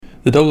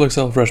The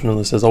XXL freshman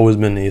list has always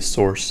been a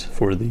source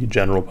for the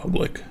general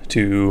public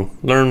to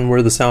learn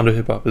where the sound of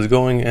hip-hop is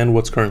going and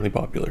what's currently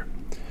popular.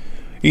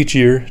 Each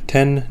year,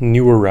 10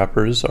 newer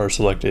rappers are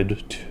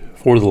selected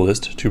for the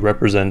list to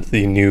represent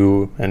the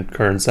new and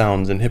current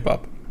sounds in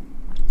hip-hop.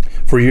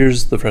 For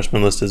years, the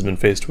freshman list has been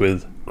faced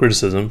with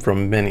criticism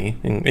from many,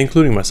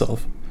 including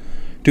myself,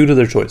 due to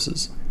their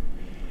choices.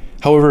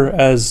 However,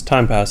 as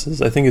time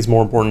passes, I think it's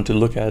more important to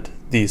look at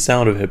the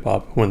sound of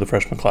hip-hop when the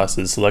freshman class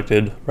is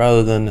selected,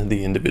 rather than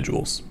the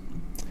individuals.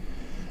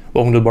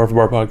 Welcome to the Bar for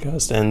Bar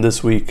podcast, and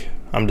this week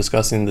I'm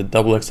discussing the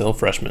XXL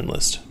freshman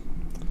list.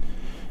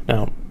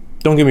 Now,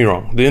 don't get me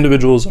wrong, the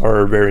individuals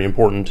are very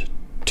important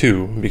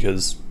too,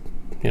 because,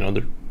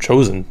 they're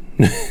chosen.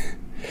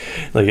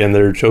 And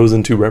they're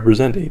chosen to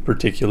represent a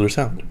particular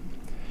sound.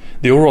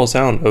 The overall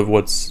sound of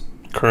what's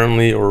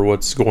currently or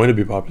what's going to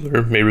be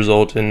popular may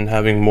result in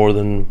having more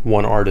than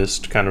one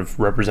artist kind of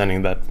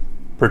representing that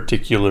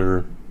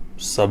particular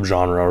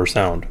subgenre or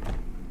sound.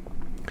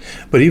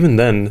 But even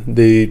then,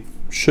 they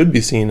should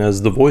be seen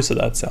as the voice of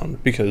that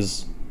sound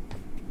because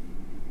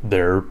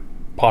they're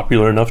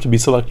popular enough to be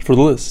selected for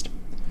the list.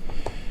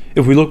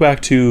 If we look back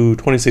to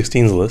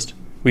 2016's list,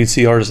 we'd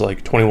see artists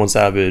like 21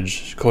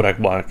 Savage, Kodak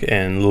Black,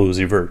 and Lil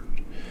Uzi Vert,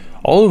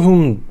 all of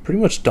whom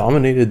pretty much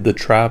dominated the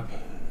trap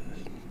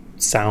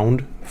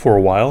sound for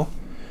a while,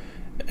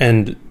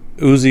 and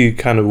Uzi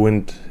kind of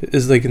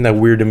is like in that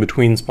weird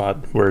in-between spot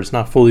where it's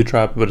not fully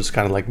trap, but it's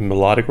kind of like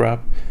melodic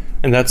rap,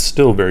 and that's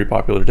still very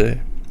popular today.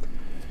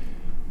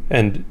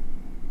 And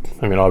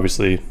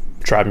obviously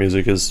trap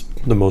music is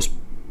the most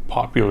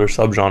popular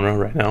subgenre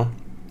right now,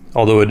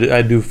 although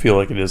I do feel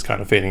like it is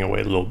kind of fading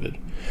away a little bit.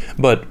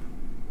 But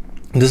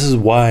this is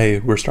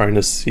why we're starting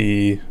to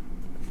see,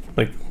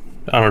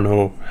 I don't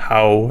know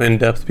how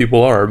in-depth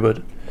people are,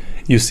 but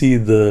you see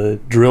the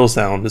drill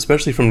sound,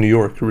 especially from New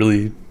York,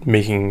 really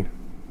making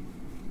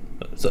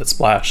that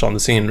splash on the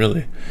scene,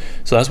 really.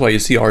 So that's why you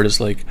see artists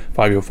like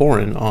Fivio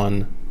Foreign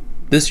on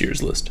this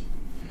year's list.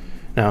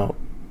 Now,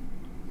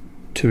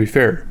 to be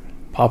fair,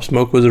 Pop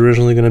Smoke was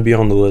originally going to be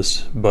on the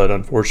list, but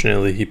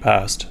unfortunately he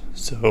passed.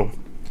 So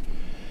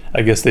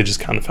I guess they just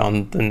kind of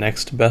found the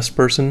next best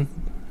person.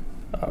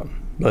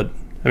 But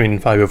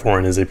Fivio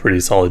Foreign is a pretty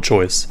solid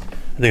choice.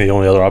 I think the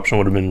only other option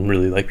would have been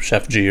really like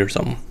Chef G or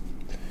something.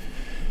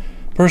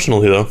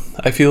 Personally, though,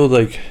 I feel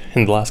like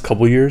in the last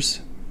couple years,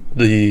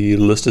 the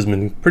list has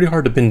been pretty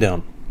hard to pin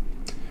down.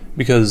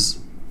 Because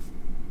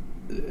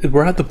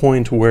we're at the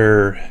point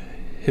where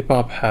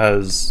hip-hop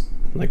has,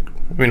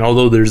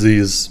 although there's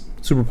these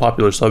super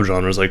popular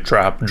subgenres like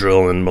trap,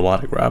 drill, and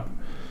melodic rap,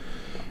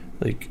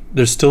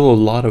 there's still a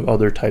lot of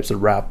other types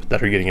of rap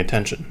that are getting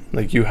attention.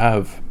 You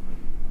have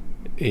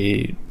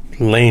a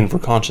lane for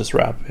conscious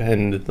rap,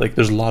 and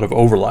there's a lot of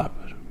overlap.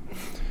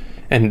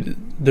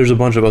 And there's a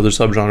bunch of other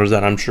subgenres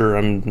that I'm sure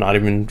I'm not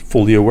even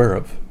fully aware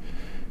of.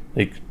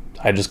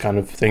 I just kind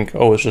of think,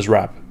 it's just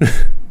rap.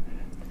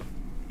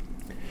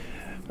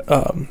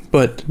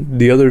 But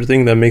the other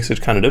thing that makes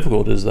it kind of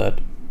difficult is that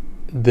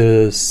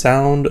the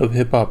sound of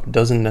hip-hop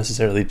doesn't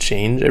necessarily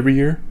change every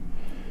year.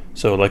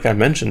 So like I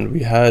mentioned,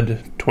 we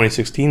had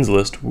 2016's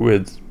list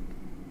with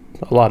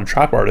a lot of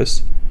trap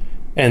artists,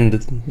 and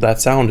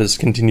that sound has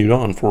continued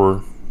on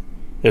for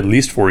at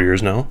least 4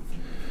 years now.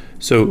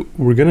 So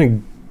we're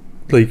gonna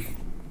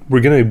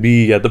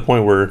be at the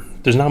point where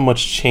there's not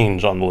much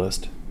change on the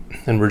list,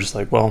 and we're just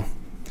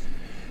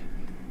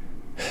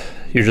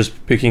you're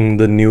just picking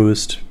the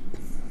newest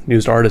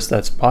artist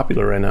that's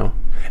popular right now,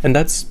 and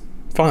that's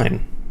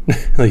fine.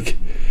 The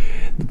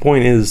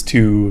point is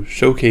to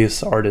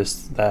showcase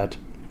artists that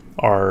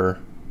are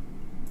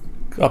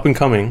up and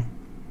coming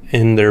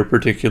in their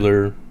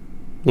particular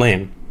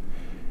lane,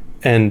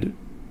 and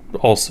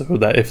also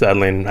that if that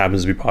lane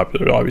happens to be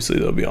popular, obviously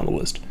they'll be on the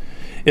list.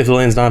 If the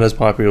lane's not as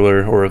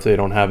popular, or if they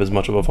don't have as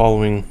much of a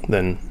following,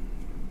 then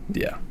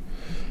yeah.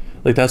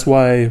 That's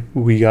why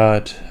we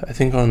got, I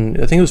think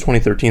it was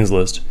 2013's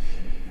list,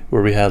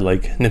 where we had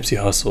Nipsey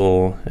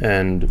Hussle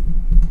and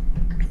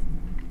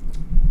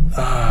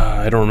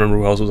I don't remember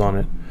who else was on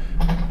it.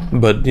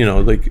 But,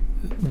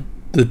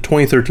 the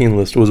 2013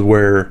 list was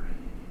where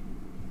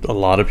a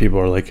lot of people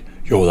are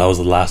yo, that was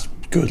the last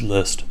good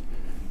list.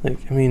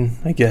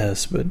 I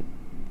guess, but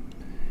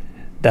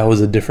that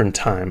was a different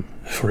time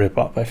for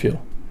hip-hop, I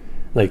feel.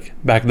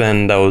 Back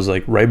then, that was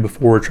right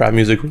before trap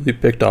music really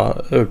picked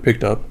up,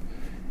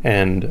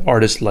 and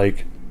artists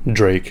like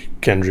Drake,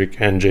 Kendrick,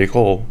 and J.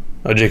 Cole.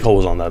 J. Cole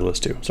was on that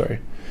list too, sorry.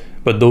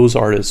 But those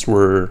artists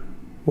were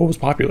what was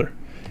popular.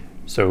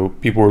 So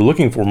people were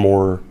looking for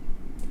more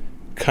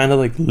kind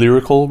of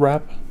lyrical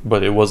rap,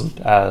 but it wasn't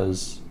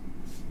as,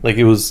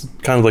 it was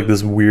kind of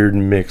this weird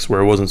mix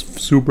where it wasn't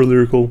super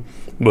lyrical,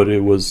 but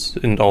it was,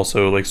 and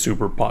also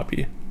super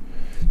poppy.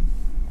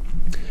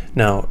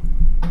 Now,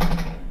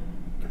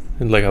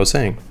 like I was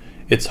saying,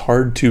 it's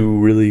hard to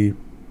really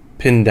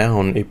pin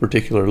down a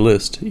particular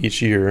list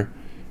each year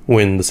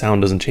when the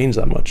sound doesn't change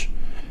that much.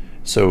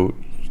 So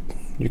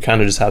you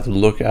kind of just have to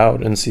look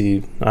out and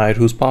see, alright,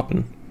 who's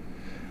popping?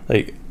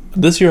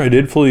 This year I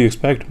did fully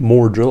expect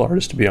more drill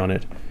artists to be on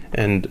it,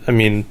 And I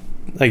mean,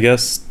 I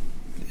guess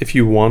if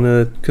you want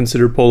to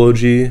consider Polo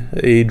G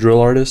a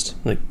drill artist,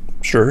 like,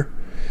 sure,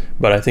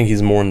 but I think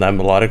he's more in that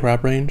melodic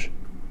rap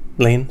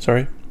lane,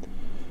 sorry.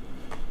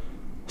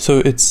 So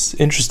it's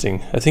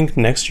interesting. I think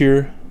next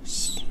year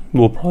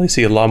we'll probably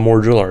see a lot more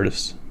drill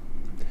artists.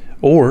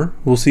 Or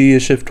we'll see a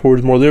shift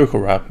towards more lyrical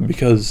rap,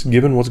 because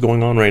given what's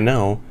going on right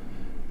now,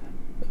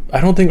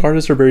 I don't think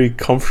artists are very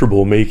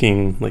comfortable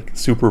making like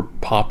super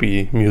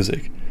poppy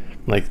music.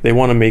 Like, they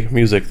want to make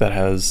music that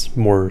has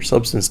more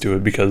substance to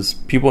it, because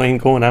people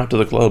ain't going out to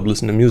the club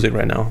listening to music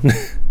right now.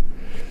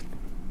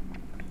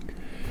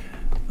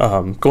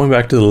 Going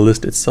back to the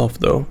list itself,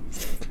 though,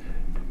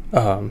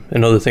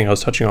 another thing I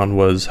was touching on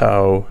was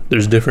how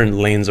there's different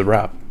lanes of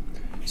rap.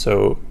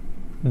 So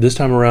this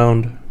time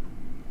around,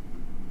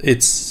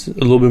 it's a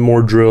little bit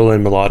more drill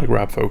and melodic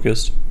rap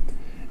focused,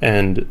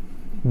 and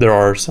there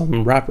are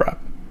some rap.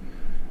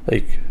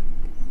 Like,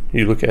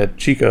 you look at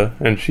Chica,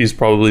 and she's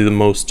probably the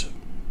most...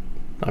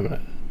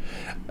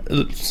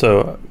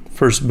 So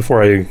first,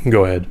 before I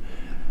go ahead,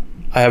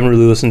 I haven't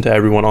really listened to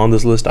everyone on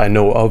this list. I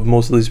know of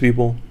most of these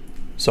people,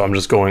 so I'm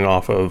just going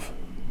off of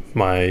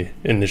my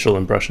initial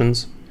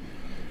impressions.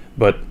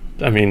 But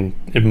I mean,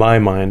 in my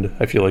mind,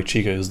 I feel like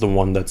Chica is the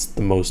one that's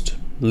the most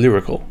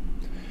lyrical.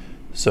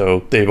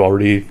 So they've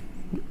already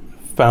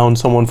found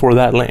someone for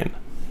that lane.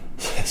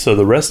 So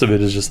the rest of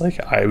it is just like,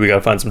 we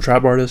gotta find some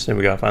trap artists, and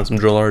we gotta find some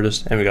drill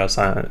artists, and we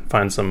gotta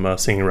find some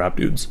singing rap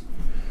dudes.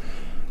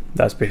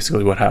 That's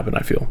basically what happened,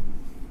 I feel.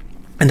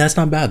 And that's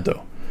not bad,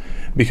 though,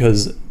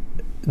 because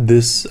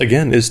this,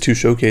 again, is to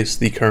showcase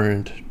the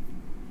current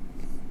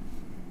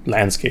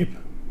landscape.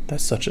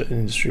 That's such an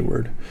industry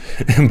word.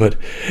 But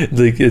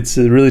like, it's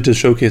really to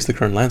showcase the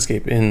current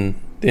landscape in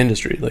the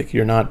industry. Like,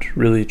 you're not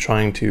really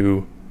trying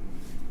to...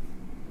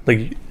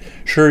 Like,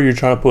 sure, you're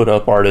trying to put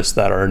up artists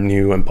that are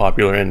new and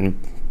popular and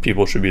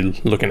people should be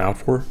looking out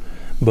for,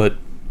 but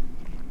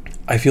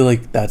I feel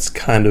like that's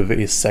kind of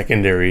a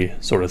secondary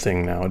sort of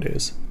thing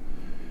nowadays.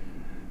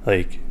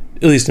 Like,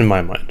 at least in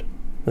my mind.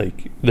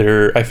 Like,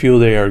 I feel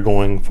they are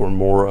going for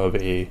more of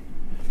a...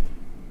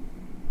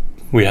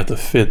 We have to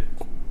fit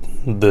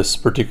this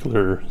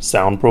particular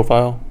sound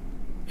profile,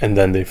 and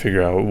then they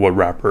figure out what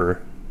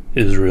rapper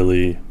is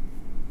really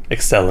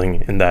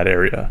excelling in that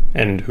area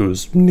and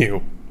who's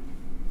new.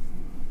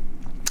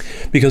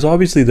 Because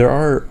obviously there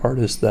are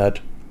artists that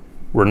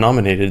were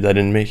nominated that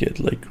didn't make it,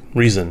 like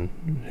Reason,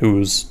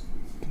 who's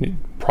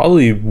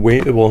probably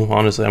well,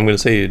 honestly, I'm going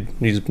to say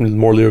he's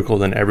more lyrical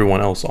than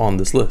everyone else on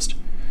this list.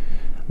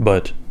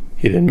 But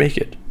he didn't make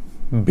it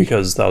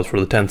because that was for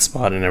the 10th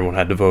spot and everyone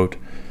had to vote.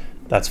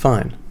 That's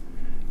fine.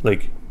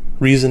 Like,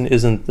 Reason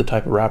isn't the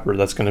type of rapper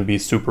that's going to be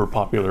super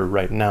popular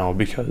right now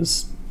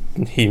because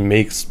he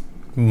makes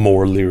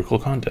more lyrical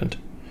content.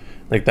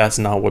 Like, that's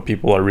not what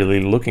people are really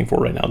looking for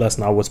right now. That's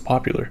not what's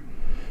popular.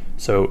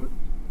 So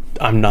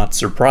I'm not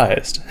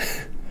surprised.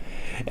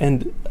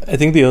 And I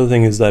think the other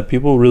thing is that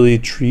people really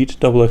treat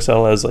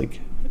XXL as like,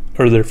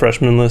 or their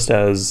freshman list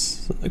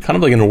as kind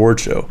of like an award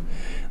show.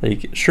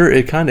 Like, sure,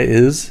 it kind of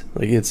is.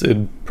 Like, it's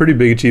a pretty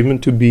big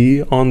achievement to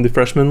be on the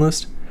freshman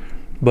list.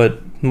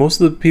 But most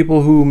of the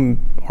people who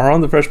are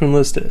on the freshman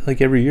list,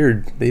 like every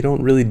year, they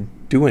don't really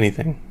do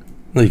anything.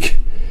 Like,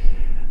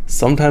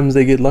 sometimes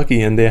they get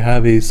lucky and they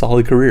have a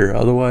solid career.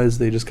 Otherwise,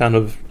 they just kind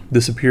of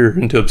disappear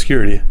into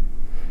obscurity.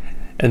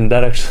 And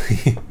that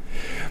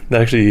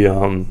actually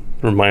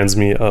reminds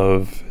me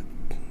of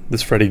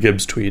this Freddie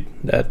Gibbs tweet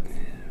that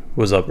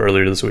was up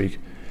earlier this week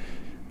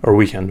or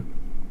weekend,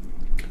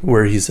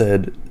 where he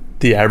said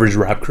the average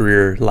rap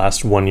career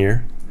lasts 1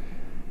 year.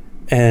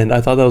 And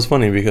I thought that was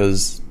funny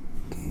because,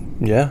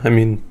 yeah, I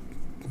mean,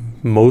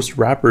 most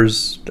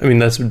rappers, I mean,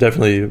 that's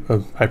definitely a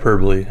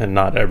hyperbole, and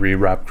not every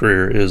rap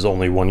career is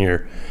only 1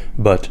 year,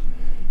 but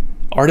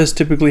artists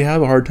typically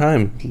have a hard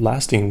time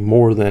lasting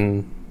more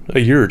than a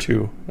year or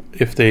two,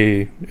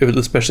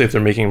 especially if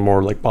they're making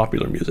more like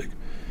popular music,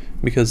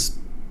 because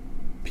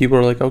people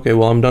are like, okay,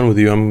 well, I'm done with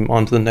you, I'm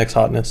on to the next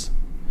hotness.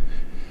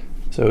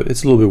 So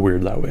it's a little bit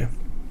weird that way.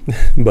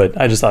 But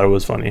I just thought it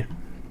was funny.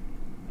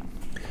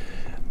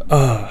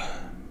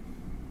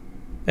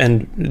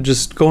 And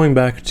just going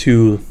back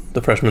to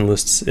the freshman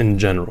lists in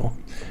general,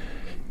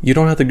 you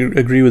don't have to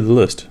agree with the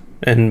list,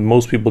 and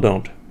most people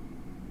don't.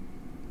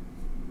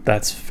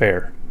 That's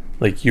fair.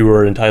 Like, you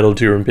are entitled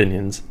to your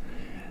opinions.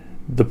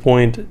 The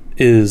point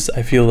is,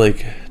 I feel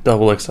like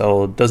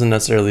XXL doesn't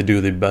necessarily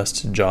do the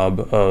best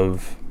job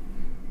of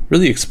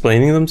really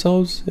explaining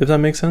themselves, if that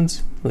makes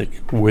sense, like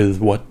with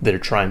what they're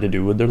trying to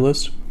do with their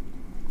list.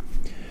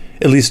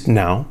 At least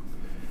now,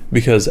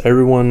 because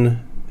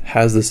everyone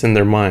has this in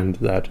their mind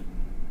that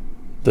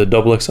the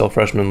XXL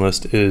freshman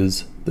list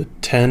is the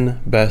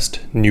 10 best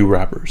new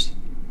rappers.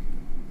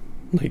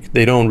 Like,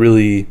 they don't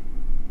really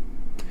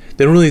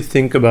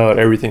think about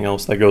everything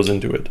else that goes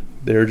into it.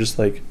 They're just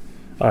like,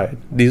 all right,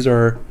 these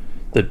are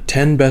the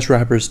 10 best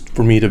rappers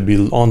for me to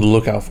be on the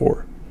lookout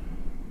for.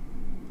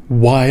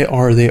 Why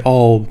are they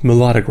all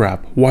melodic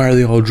rap? Why are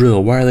they all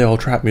drill? Why are they all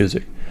trap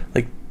music?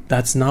 Like,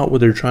 that's not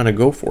what they're trying to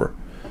go for.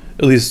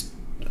 At least,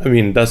 I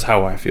mean, that's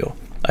how I feel.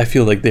 I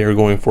feel like they are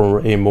going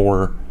for a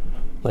more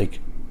like,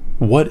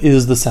 what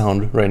is the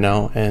sound right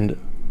now, and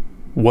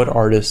what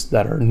artists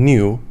that are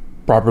new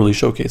properly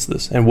showcase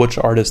this, and which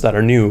artists that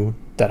are new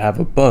that have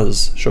a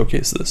buzz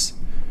showcase this.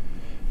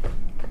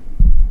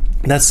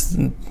 That's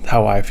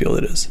how I feel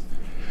it is.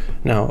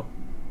 Now,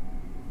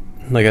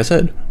 like I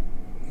said,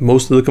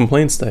 most of the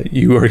complaints that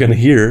you are going to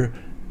hear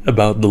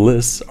about the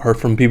lists are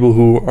from people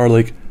who are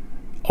like,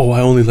 oh,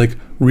 I only like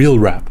real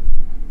rap.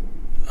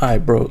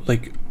 Alright, bro,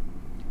 like,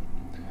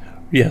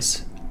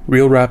 yes,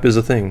 real rap is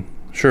a thing,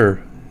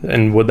 sure.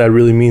 And what that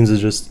really means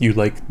is just you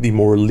like the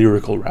more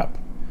lyrical rap.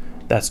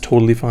 That's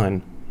totally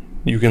fine.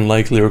 You can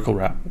like lyrical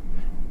rap,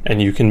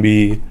 and you can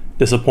be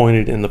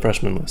disappointed in the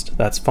freshman list.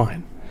 That's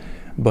fine.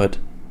 But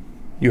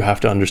you have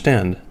to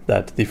understand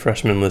that the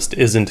freshman list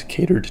isn't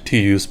catered to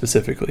you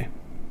specifically.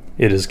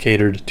 It is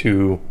catered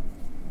to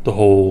the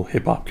whole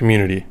hip-hop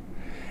community.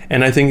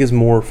 And I think is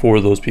more for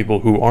those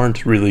people who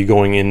aren't really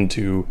going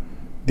into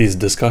these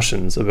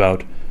discussions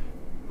about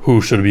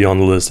who should be on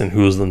the list and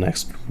who is the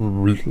next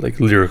like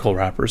lyrical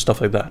rapper,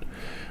 stuff like that.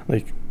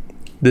 Like,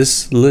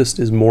 this list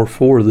is more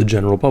for the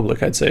general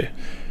public, I'd say.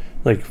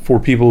 Like, for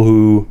people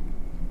who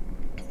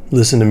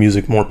listen to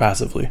music more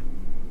passively.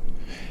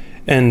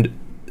 And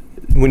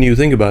when you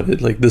think about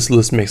it, like, this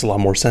list makes a lot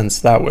more sense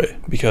that way,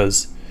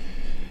 because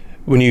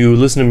when you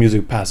listen to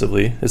music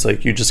passively, it's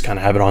like you just kind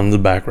of have it on in the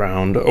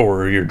background,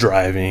 or you're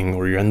driving,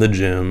 or you're in the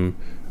gym,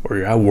 or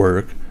you're at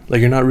work.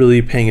 Like, you're not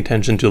really paying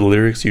attention to the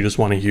lyrics, you just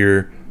want to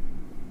hear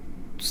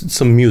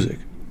some music.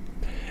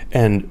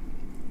 And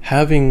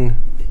having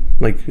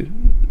like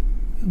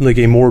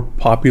a more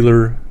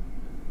popular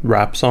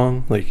rap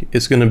song, like,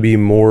 it's going to be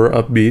more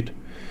upbeat,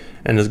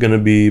 and it's going to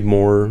be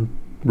more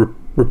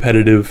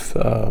repetitive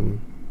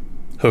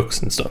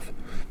hooks and stuff.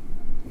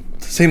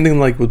 Same thing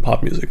like with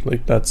pop music,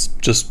 like, that's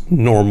just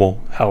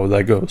normal how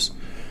that goes.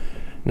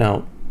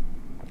 Now,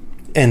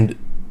 and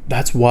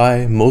that's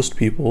why most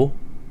people,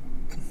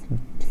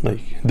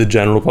 like the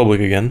general public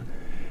again,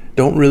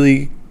 don't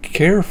really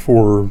care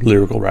for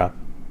lyrical rap.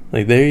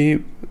 Like,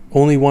 they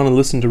only want to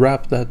listen to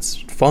rap that's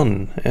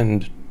fun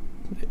and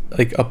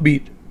like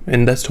upbeat,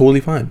 and that's totally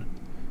fine.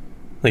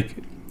 Like,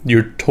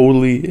 you're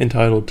totally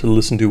entitled to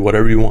listen to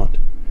whatever you want.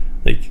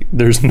 Like,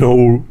 there's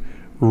no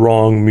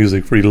wrong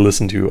music for you to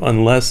listen to,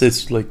 unless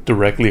it's like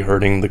directly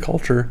hurting the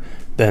culture,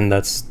 then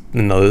that's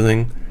another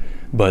thing.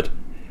 But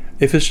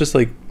if it's just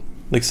like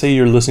say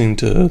you're listening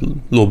to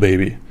Lil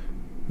Baby,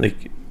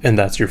 like, and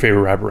that's your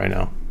favorite rapper right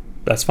now,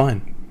 that's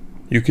fine.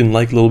 You can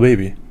like Lil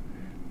Baby.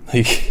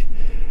 Like,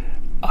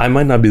 I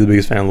might not be the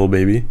biggest fan of Lil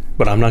Baby,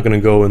 but I'm not gonna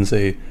go and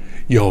say,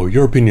 yo,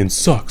 your opinion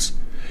sucks,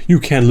 you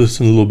can't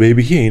listen to Lil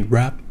Baby, he ain't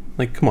rap.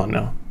 Like, come on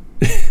now.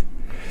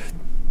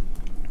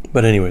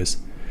 But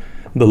anyways,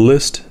 the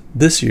list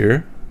this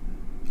year,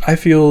 I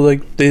feel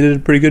like they did a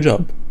pretty good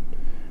job.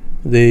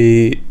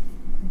 They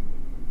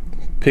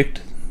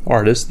picked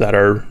artists that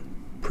are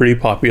pretty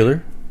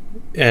popular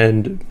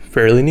and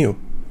fairly new,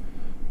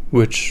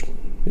 which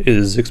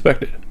is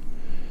expected.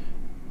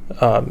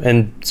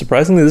 And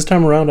surprisingly, this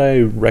time around,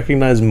 I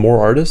recognize more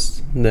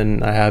artists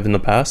than I have in the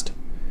past.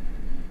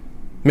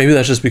 Maybe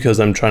that's just because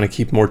I'm trying to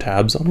keep more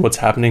tabs on what's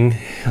happening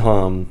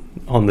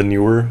on the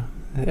newer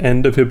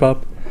end of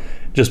hip-hop,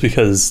 just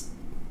because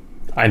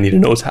I need to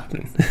know what's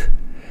happening.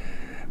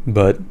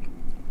 But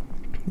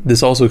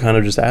this also kind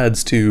of just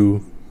adds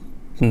to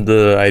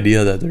the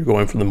idea that they're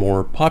going for the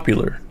more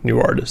popular new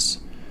artists,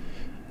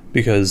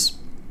 because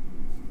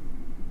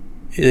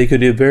they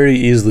could have very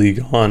easily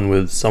gone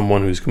with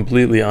someone who's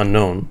completely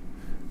unknown,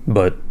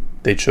 but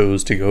they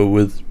chose to go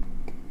with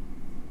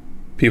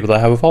people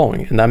that have a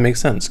following, and that makes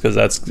sense, because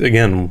that's,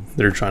 again,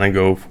 they're trying to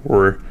go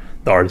for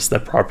the artists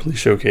that properly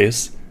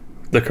showcase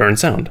the current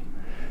sound.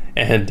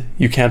 And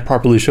you can't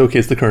properly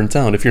showcase the current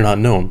sound if you're not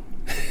known.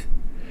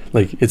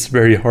 Like, it's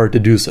very hard to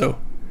do so.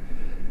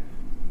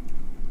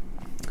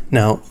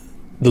 Now,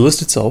 the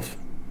list itself,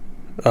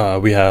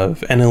 we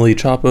have NLE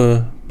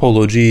Choppa,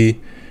 Polo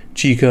G,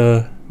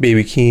 Chica,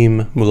 Baby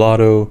Keem,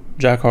 Mulatto,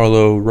 Jack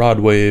Harlow,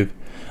 Rod Wave,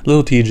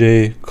 Lil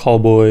TJ,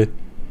 Cowboy,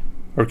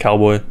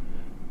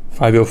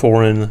 5Yo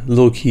Foreign,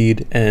 Lil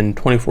Keed, and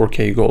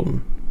 24K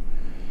Golden.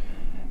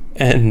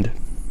 And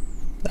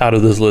out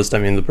of this list, I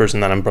mean, the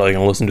person that I'm probably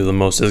going to listen to the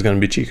most is going to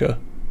be Chica,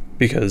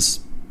 because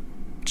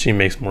she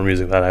makes more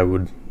music that I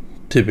would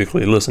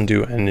typically listen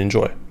to and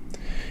enjoy.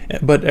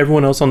 But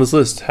everyone else on this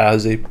list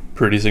has a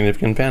pretty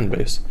significant fan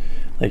base,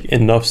 like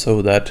enough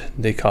so that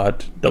they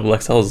caught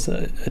XXL's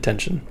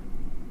attention.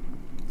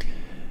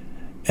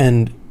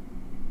 And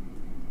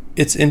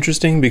it's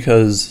interesting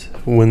because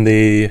when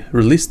they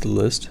released the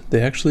list,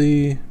 they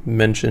actually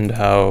mentioned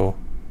how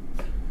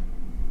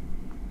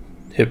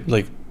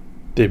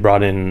they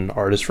brought in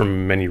artists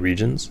from many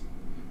regions.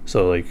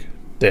 So like,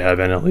 they have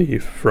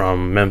NLE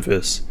from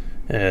Memphis,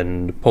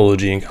 and Polo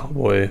G and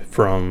Cowboy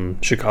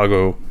from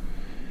Chicago,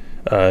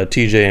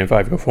 TJ and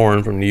 5Yo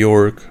Foreign from New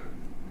York,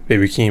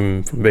 Baby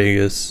Keem from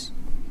Vegas,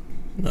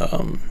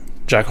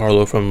 Jack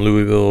Harlow from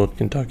Louisville,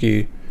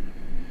 Kentucky,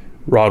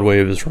 Rod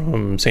Wave is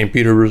from St.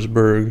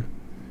 Petersburg,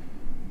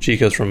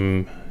 Chica's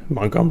from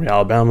Montgomery,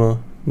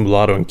 Alabama.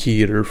 Mulatto and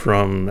Keed are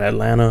from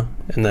Atlanta,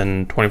 and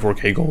then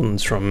 24K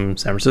Golden's from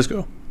San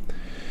Francisco.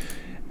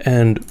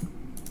 And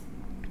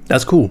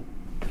that's cool.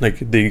 Like,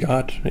 they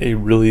got a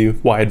really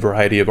wide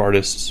variety of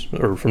artists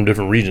or from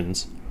different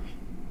regions.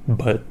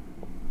 But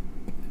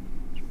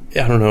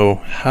I don't know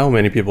how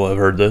many people have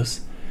heard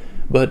this,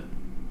 but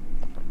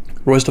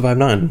Royce da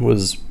 5'9"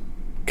 was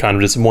kind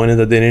of disappointed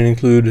that they didn't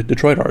include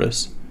Detroit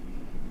artists.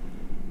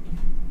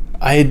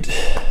 I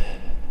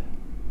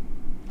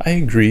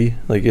agree.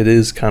 Like, it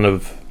is kind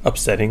of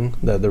upsetting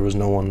that there was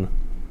no one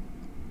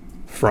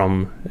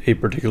from a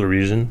particular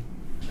region.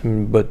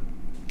 But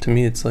to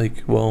me, it's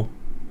like, well,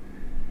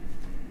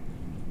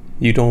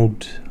 you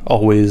don't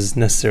always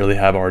necessarily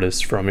have artists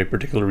from a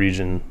particular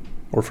region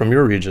or from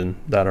your region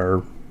that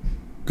are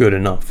good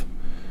enough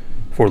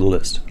for the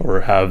list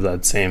or have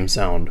that same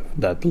sound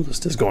that the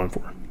list is going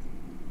for.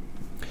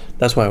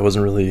 That's why I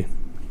wasn't really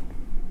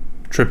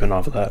tripping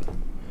off of that.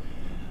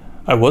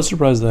 I was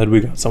surprised that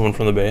we got someone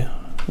from the Bay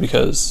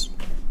because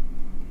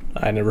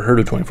I never heard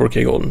of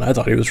 24K Golden. I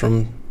thought he was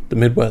from the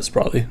Midwest,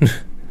 probably,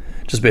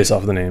 just based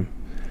off of the name.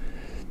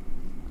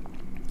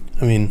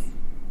 I mean,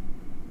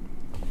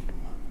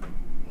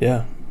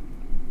 yeah,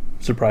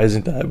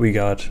 surprising that we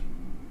got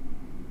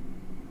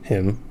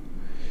him.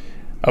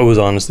 I was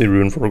honestly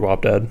rooting for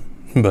Guapdad,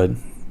 but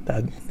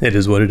that it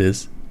is what it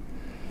is.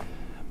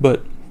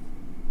 But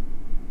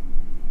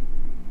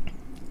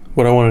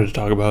what I wanted to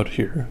talk about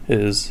here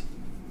is,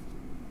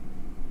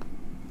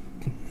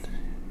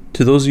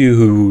 to those of you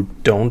who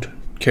don't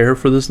care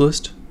for this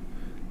list,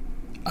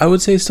 I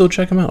would say still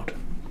check him out.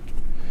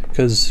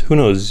 Because who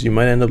knows, you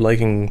might end up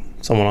liking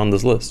someone on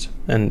this list.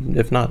 And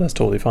if not, that's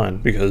totally fine,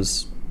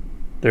 because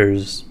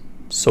there's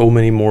so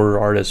many more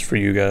artists for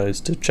you guys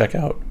to check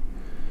out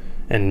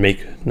and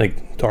make,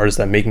 like, the artists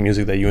that make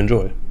music that you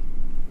enjoy.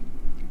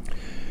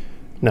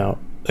 Now,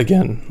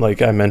 again,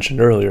 like I mentioned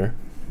earlier,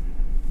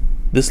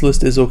 this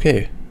list is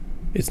okay.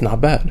 It's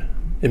not bad.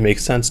 It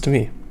makes sense to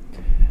me.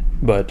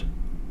 But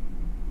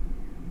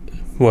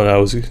what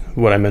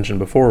I mentioned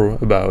before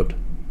about,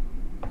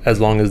 as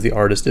long as the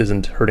artist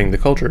isn't hurting the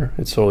culture,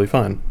 it's totally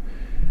fine.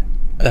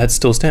 That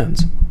still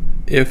stands.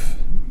 If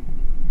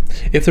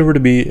there were to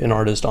be an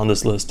artist on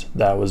this list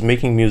that was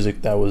making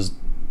music that was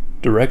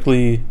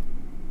directly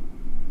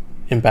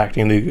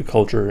impacting the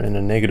culture in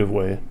a negative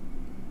way,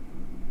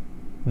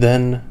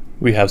 then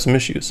we have some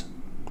issues.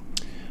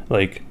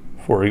 Like,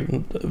 for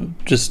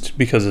just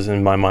because it's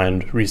in my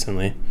mind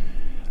recently,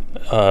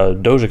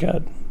 Doja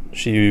Cat,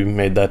 she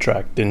made that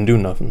track, Didn't Do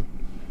Nothing,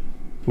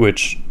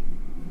 which,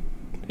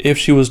 if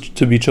she was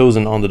to be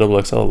chosen on the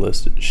XXL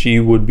list, she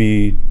would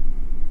be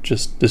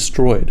just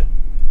destroyed,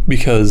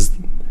 because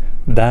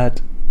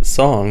that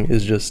song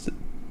is just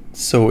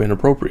so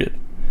inappropriate.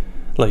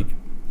 Like,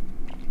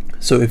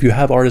 so if you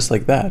have artists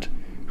like that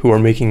who are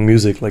making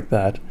music like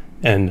that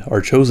and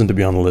are chosen to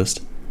be on the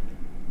list,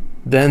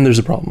 then there's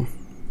a problem.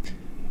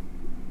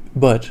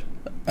 But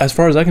as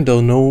far as I can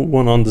tell, no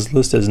one on this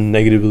list has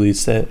negatively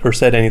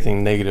said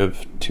anything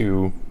negative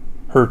to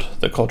hurt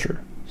the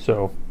culture.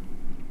 So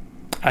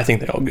I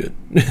think they're all good.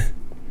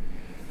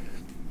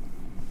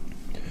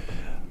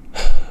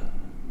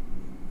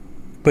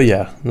 But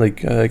yeah,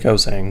 like I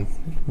was saying,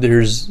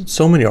 there's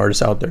so many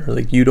artists out there.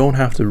 Like, you don't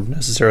have to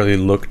necessarily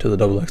look to the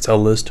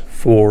XXL list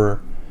for,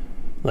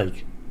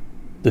 like,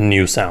 the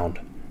new sound.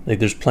 Like,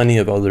 there's plenty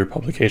of other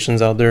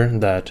publications out there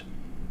that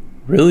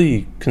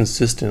really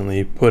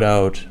consistently put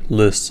out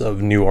lists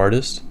of new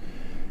artists.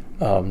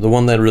 The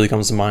one that really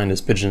comes to mind is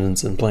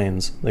Pigeons and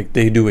Planes. Like,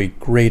 they do a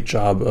great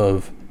job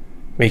of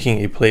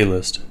making a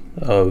playlist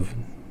of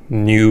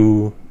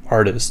new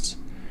artists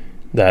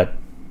that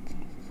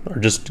are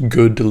just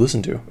good to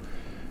listen to.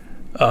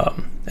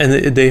 And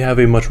they have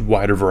a much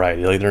wider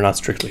variety. Like, they're not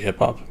strictly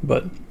hip-hop,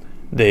 but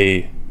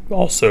they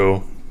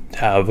also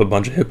have a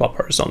bunch of hip-hop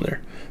artists on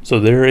there.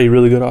 So they're a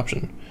really good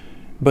option.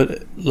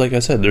 But like I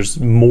said, there's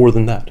more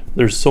than that.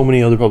 There's so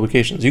many other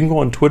publications. You can go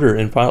on Twitter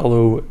and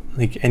follow,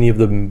 like, any of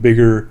the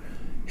bigger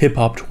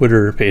hip-hop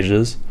Twitter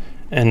pages,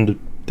 and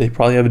they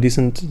probably have a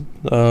decent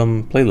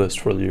playlist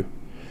for you.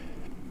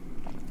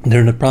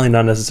 They're probably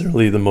not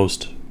necessarily the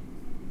most...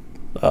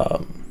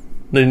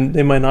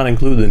 They might not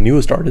include the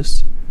newest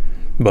artists,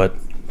 but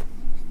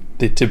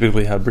they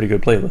typically have pretty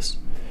good playlists.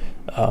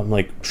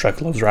 Like Shrek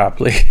Loves Rap,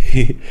 like,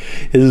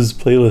 his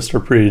playlists are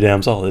pretty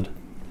damn solid.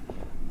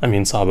 I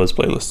mean, Saba's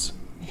playlists.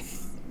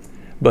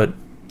 But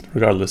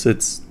regardless,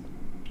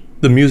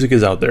 the music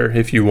is out there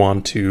if you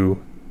want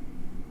to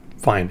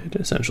find it,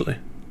 essentially.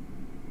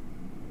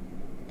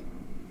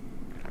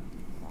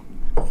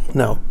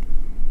 Now,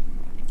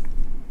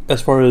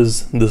 as far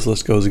as this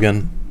list goes,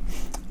 again,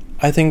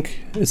 I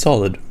think it's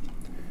solid.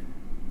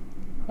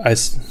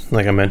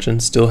 Like I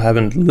mentioned, still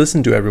haven't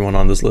listened to everyone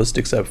on this list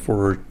except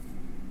for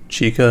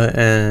Chica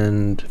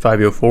and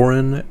Fabio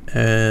Foreign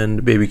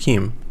and Baby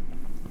Keem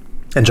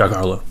and Jack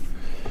Harlow.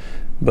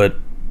 But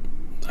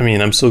I mean,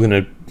 I'm still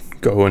gonna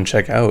go and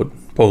check out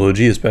Polo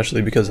G,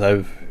 especially because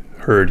I've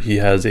heard he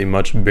has a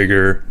much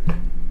bigger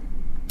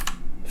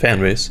fan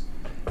base.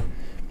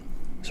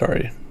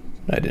 Sorry,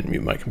 I didn't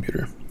mute my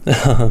computer.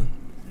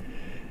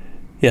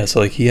 Yeah,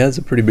 so like he has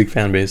a pretty big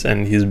fan base,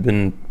 and he's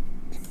been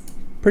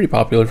pretty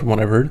popular from what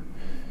I've heard.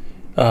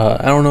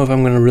 I don't know if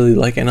I'm gonna really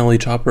like NLE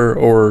Chopper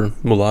or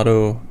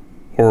Mulatto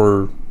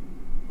or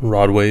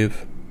Rod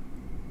Wave.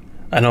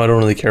 I know I don't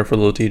really care for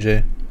Lil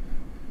TJ,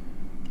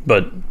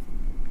 but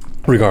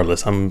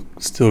regardless, I'm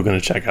still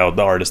gonna check out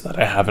the artists that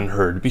I haven't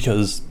heard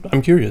because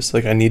I'm curious.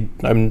 Like I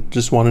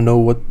just want to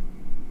know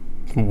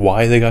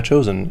why they got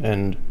chosen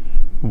and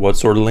what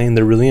sort of lane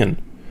they're really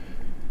in.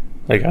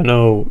 Like I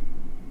know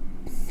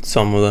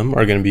some of them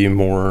are gonna be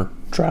more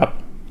trap,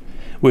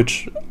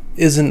 which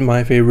isn't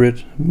my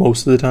favorite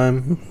most of the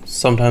time.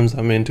 Sometimes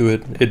I'm into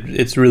it.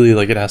 It's really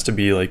like it has to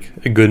be like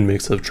a good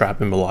mix of trap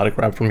and melodic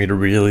rap for me to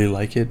really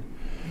like it.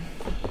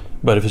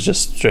 But if it's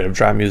just straight up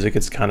trap music,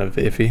 it's kind of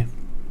iffy.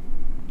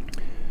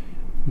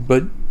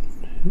 But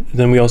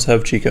then we also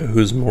have Chica,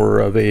 who's more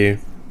of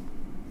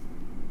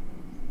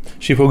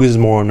she focuses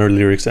more on her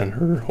lyrics and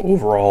her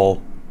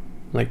overall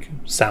like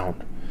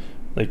sound.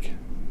 Like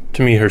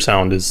to me, her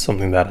sound is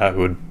something that I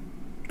would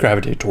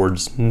gravitate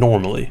towards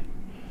normally.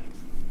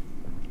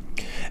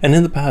 And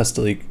in the past,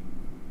 like,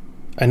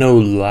 I know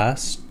I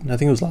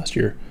think it was last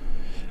year,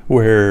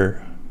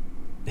 where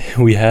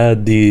we had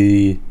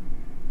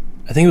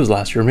I think it was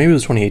last year, maybe it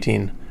was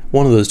 2018,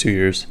 one of those 2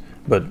 years,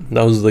 but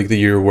that was like the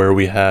year where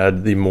we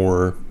had the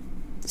more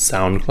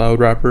SoundCloud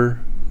rapper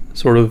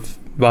sort of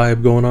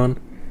vibe going on.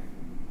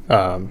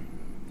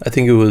 I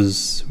think it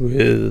was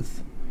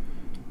with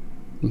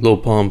Lil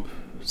Pump,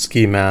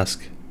 Ski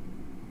Mask,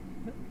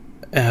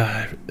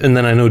 and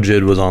then I know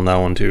Jid was on that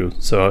one too,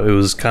 so it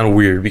was kind of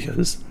weird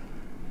because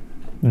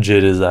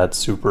Jid is that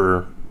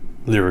super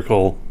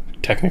lyrical,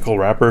 technical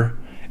rapper,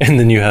 and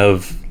then you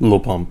have Lil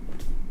Pump.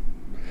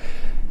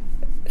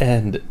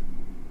 And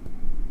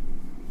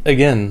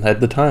again, at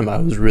the time, I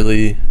was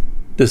really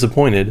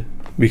disappointed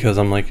because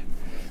I'm like,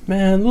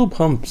 man, Lil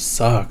Pump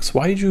sucks.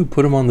 Why did you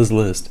put him on this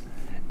list?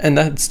 And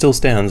that still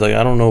stands. Like,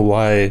 I don't know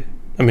why.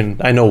 I mean,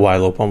 I know why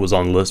Lil Pump was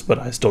on the list, but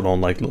I still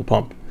don't like Lil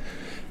Pump.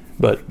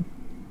 But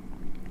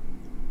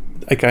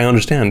like, I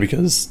understand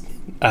because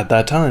at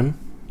that time,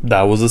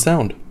 that was the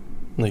sound.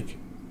 Like,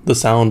 the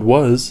sound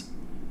was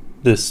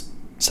this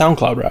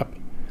SoundCloud rap.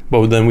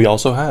 But then we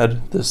also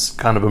had this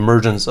kind of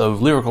emergence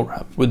of lyrical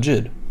rap with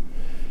Jid.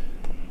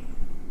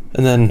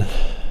 And then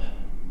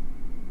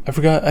I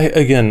forgot, I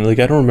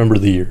don't remember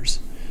the years,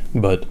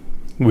 but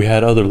we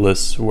had other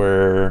lists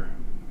where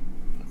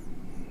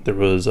there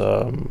was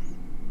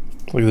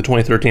like the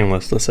 2013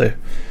 list, let's say,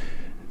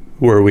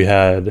 where we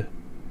had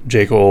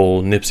J.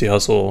 Cole, Nipsey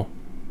Hussle,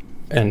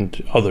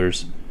 and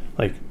others.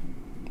 Like,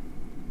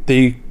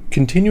 they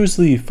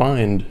continuously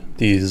find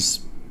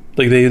these,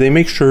 like they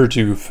make sure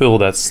to fill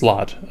that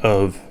slot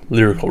of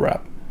lyrical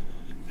rap,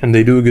 and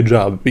they do a good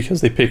job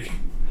because they pick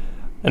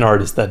an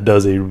artist that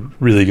does a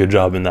really good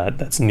job in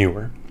that's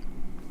newer.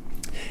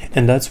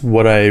 And that's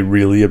what I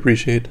really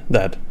appreciate,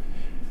 that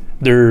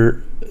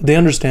they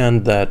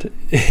understand that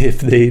if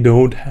they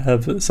don't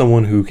have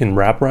someone who can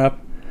rap,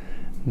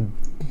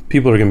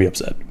 people are gonna be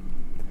upset.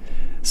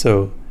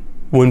 So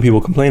when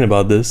people complain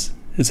about this,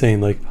 it's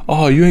saying like,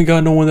 oh, you ain't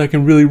got no one that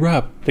can really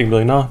rap, they can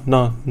be like,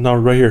 no,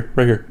 right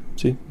here,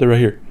 see, they're right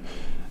here.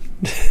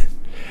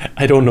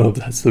 I don't know if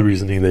that's the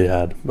reasoning they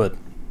had, but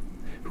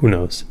who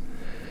knows.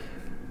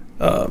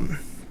 Damn,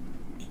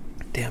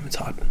 it's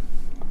hot.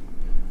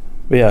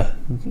 But yeah,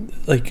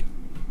 like,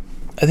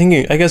 I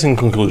guess in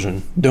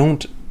conclusion,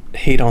 don't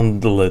hate on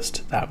the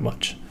list that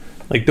much.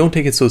 Like, don't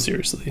take it so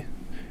seriously.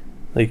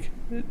 Like,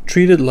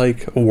 treat it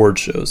like award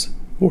shows,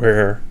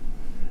 where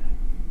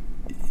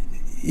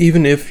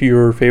even if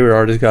your favorite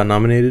artist got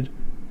nominated,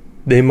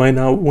 they might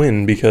not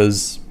win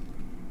because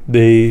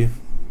they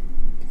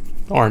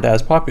aren't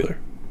as popular.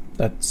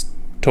 That's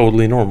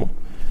totally normal.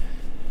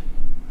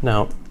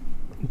 Now,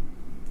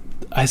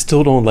 I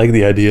still don't like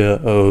the idea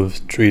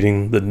of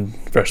treating the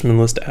freshman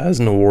list as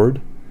an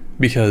award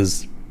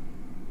because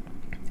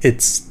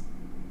it's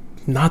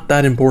not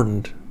that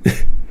important.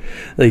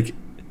 Like,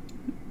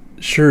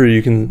 sure,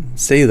 you can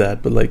say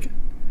that, but like,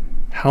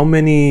 how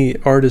many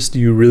artists do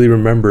you really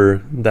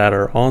remember that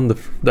were on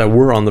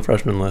the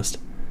freshman list?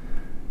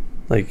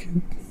 Like,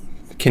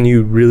 can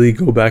you really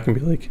go back and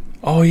be like,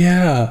 oh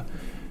yeah,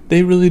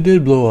 they really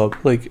did blow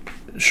up? Like,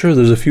 sure,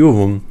 there's a few of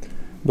them,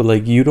 but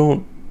like, you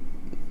don't,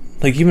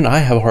 like, even I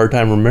have a hard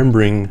time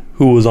remembering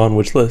who was on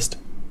which list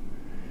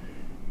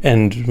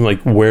and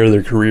like where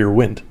their career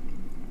went.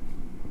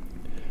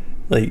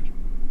 Like,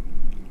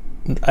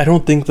 I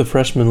don't think the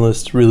freshman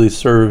list really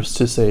serves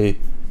to say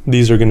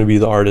these are going to be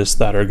the artists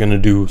that are going to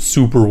do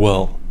super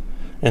well,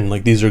 and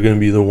like these are going to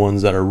be the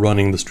ones that are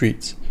running the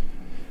streets.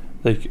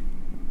 Like,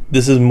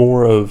 this is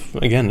more of,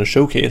 again, a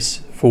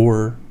showcase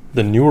for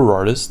the newer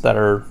artists that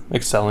are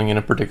excelling in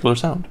a particular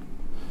sound.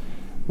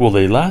 Will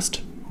they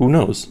last? Who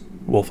knows?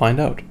 We'll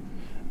find out.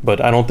 But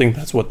I don't think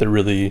that's what they're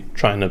really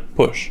trying to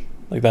push.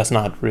 Like, that's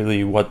not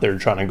really what they're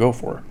trying to go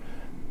for.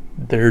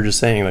 They're just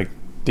saying, like,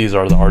 these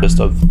are the artists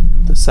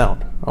of the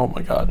sound. Oh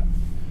my god.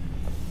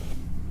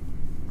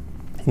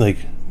 Like,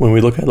 when we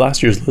look at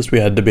last year's list, we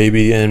had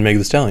DaBaby and Meg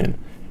Thee Stallion,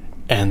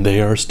 and they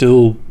are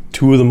still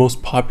two of the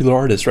most popular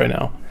artists right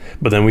now.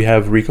 But then we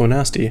have Rico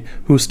Nasty,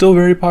 who's still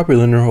very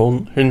popular in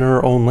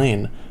her own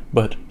lane,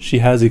 but she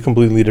has a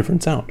completely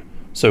different sound.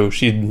 So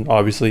she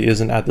obviously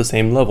isn't at the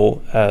same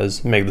level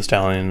as Meg Thee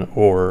Stallion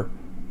or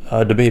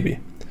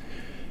DaBaby.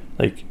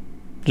 Like,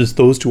 just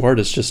those two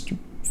artists just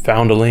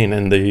found a lane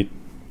and they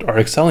are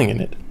excelling in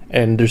it,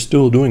 and they're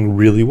still doing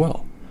really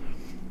well,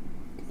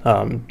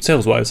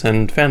 sales-wise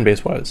and fan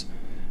base-wise.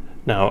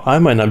 Now, I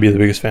might not be the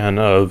biggest fan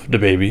of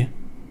DaBaby,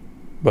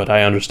 but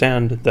I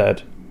understand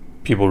that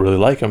people really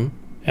like him,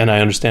 and I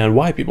understand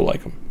why people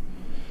like him.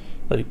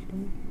 Like,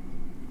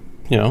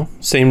 you know,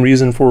 same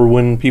reason for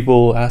when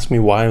people ask me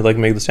why I like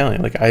Meg Thee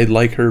Stallion. Like, I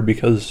like her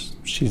because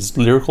she's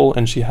lyrical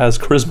and she has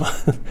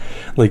charisma.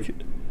 Like,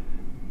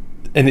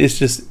 and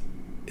it's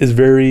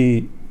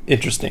very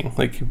interesting.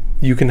 Like,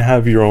 you can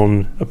have your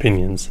own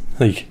opinions.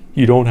 Like,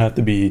 you don't have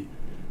to be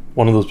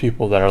one of those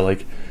people that are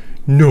like,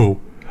 no,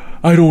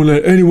 I don't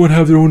let anyone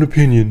have their own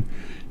opinion.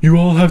 You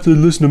all have to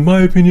listen to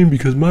my opinion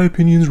because my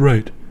opinion's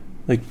right.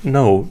 Like,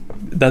 no,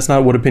 that's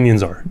not what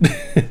opinions are.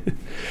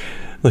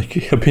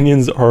 Like,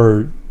 opinions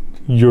are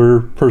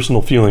your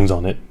personal feelings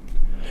on it.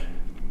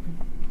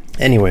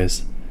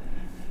 Anyways,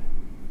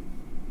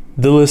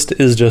 the list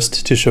is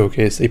just to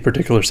showcase a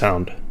particular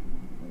sound.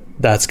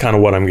 That's kind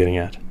of what I'm getting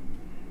at.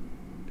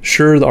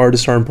 Sure, the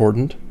artists are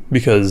important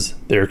because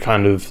they're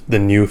kind of the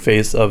new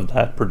face of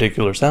that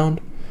particular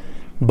sound,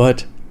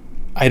 but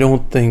I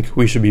don't think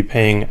we should be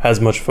paying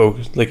as much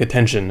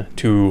attention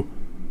to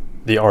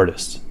the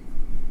artists.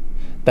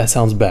 That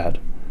sounds bad.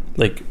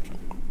 Like,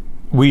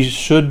 we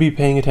should be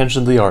paying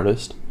attention to the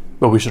artist,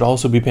 but we should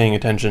also be paying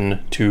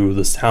attention to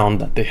the sound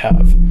that they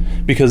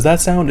have, because that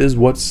sound is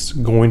what's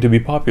going to be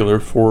popular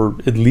for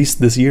at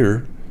least this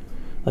year.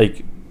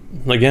 Like,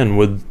 again,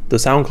 with the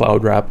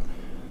SoundCloud rap,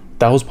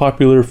 that was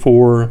popular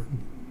for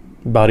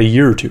about a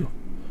year or two.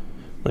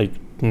 Like,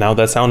 now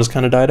that sound has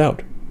kind of died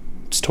out.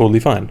 It's totally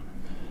fine.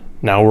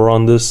 Now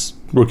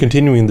we're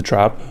continuing the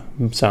trap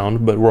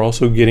sound, but we're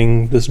also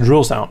getting this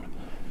drill sound.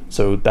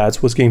 So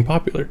that's what's getting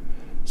popular.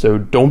 So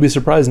don't be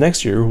surprised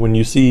next year when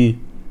you see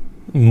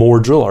more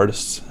drill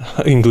artists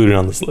included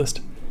on this list.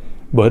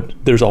 But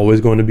there's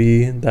always going to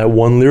be that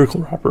one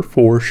lyrical rapper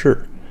for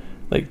sure.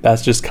 Like,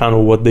 that's just kind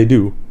of what they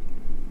do.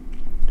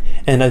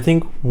 And I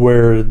think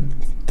where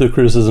the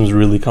criticisms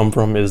really come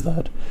from is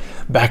that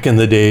back in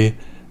the day,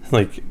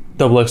 like,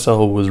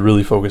 XXL was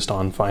really focused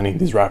on finding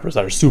these rappers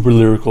that are super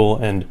lyrical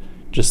and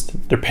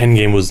just their pen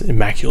game was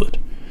immaculate,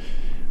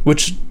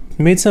 which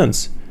made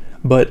sense.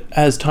 But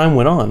as time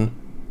went on,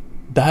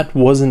 that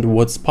wasn't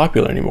what's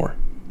popular anymore.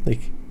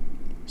 Like,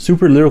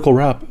 super lyrical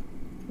rap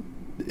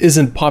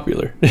isn't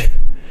popular.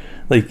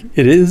 Like,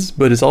 it is,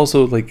 but it's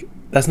also like,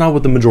 that's not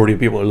what the majority of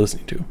people are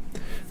listening to.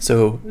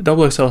 So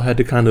XXL had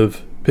to kind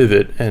of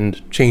pivot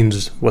and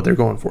change what they're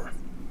going for.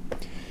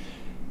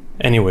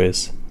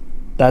 Anyways,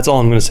 that's all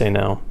I'm going to say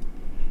now.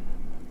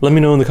 Let me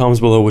know in the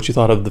comments below what you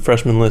thought of the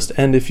freshman list,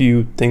 and if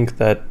you think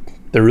that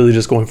they're really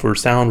just going for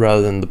sound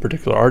rather than the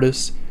particular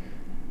artists.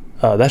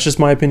 That's just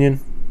my opinion,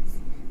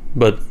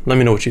 but let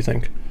me know what you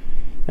think.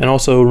 And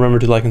also remember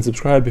to like and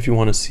subscribe if you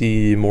want to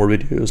see more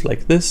videos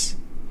like this.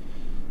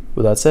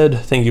 With that said,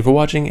 thank you for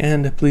watching,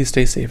 and please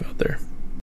stay safe out there.